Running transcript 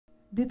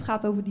Dit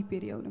gaat over die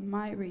periode,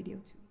 My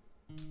Radio 2.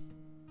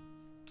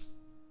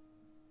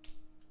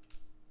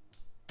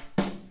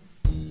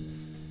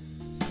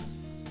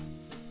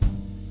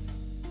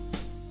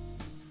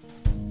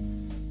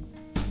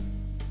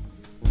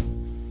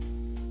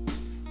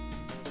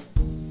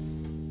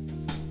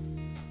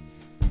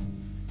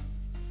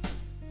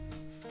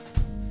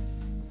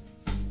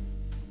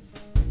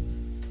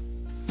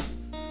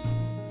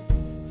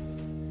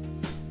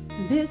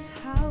 This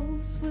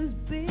house was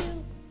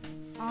built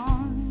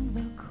on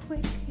the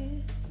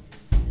quickest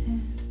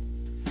sand.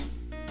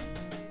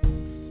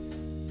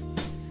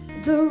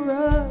 The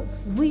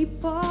rugs we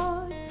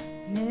bought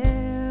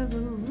never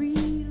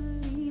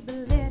really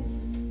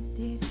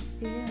blended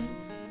in.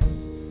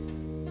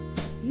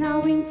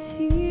 Now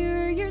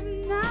interior's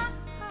not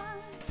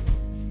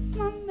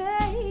my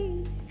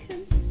main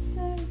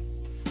concern.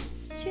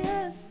 It's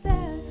just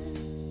that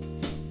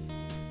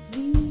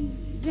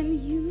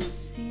leaving you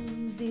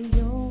seems the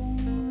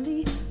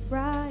only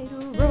right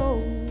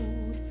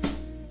road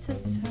to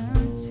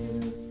turn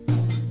to.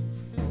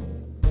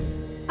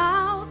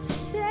 I'll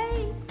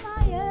take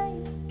my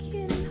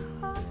aching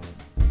heart,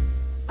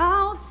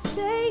 I'll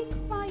take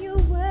my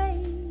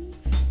awakened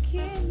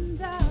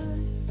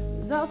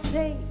eyes, I'll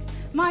take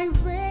my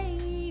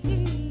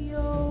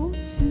radio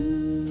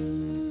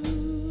too,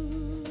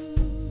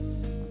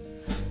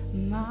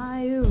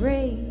 my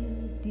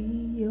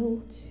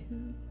radio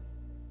too.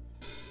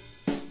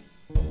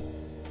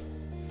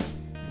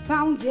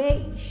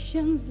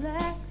 Foundations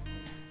lack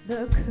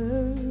the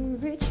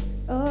courage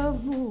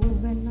of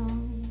moving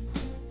on.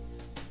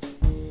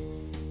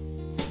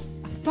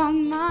 I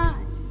found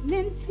mine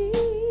in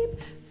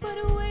deep, but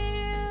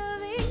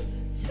willing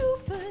to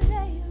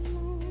play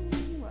along.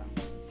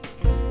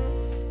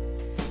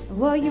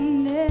 Well, you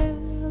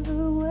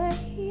never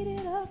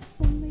waited up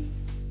for me.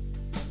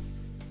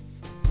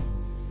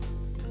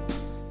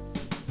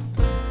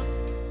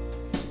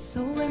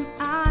 So am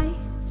I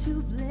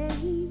to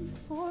blame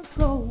for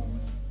going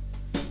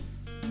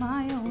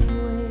my own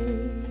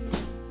way?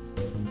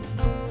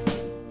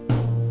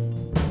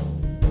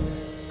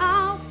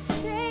 I'll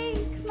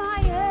take my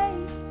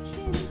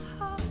aching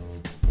heart,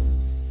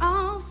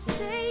 I'll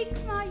take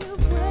my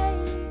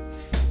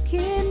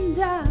awakened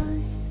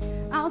eyes,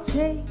 I'll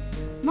take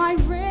my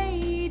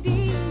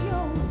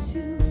radio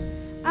too.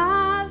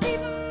 I'll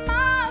leave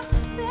my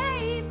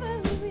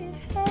favorite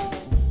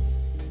head,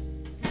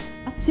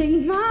 I'll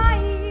take my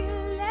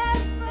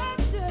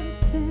lavender,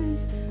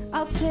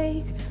 I'll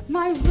take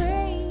my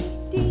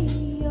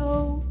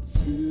radio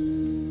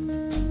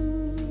too,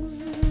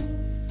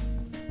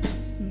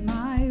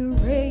 my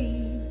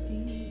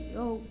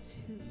radio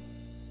too.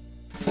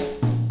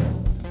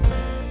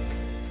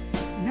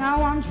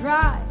 Now I'm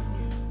driving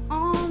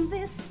on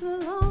this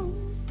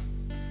long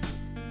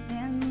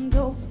and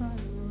open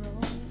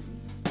road.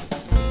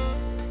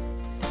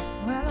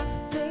 Well, our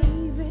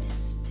favorite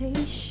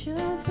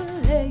station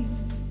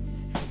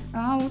plays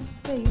our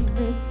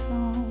favorite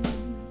song.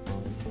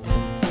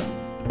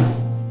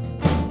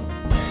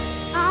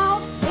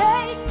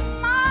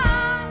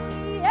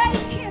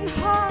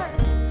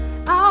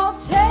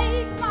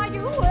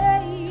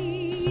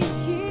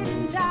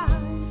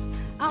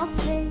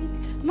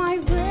 My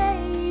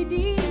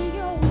radio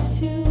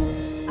too.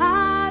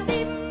 I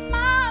leave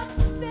my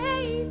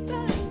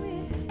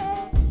favorite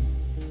hats.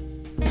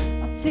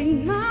 I'll take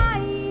my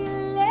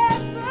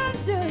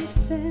lavender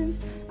scents.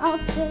 I'll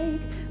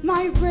take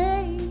my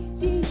radio.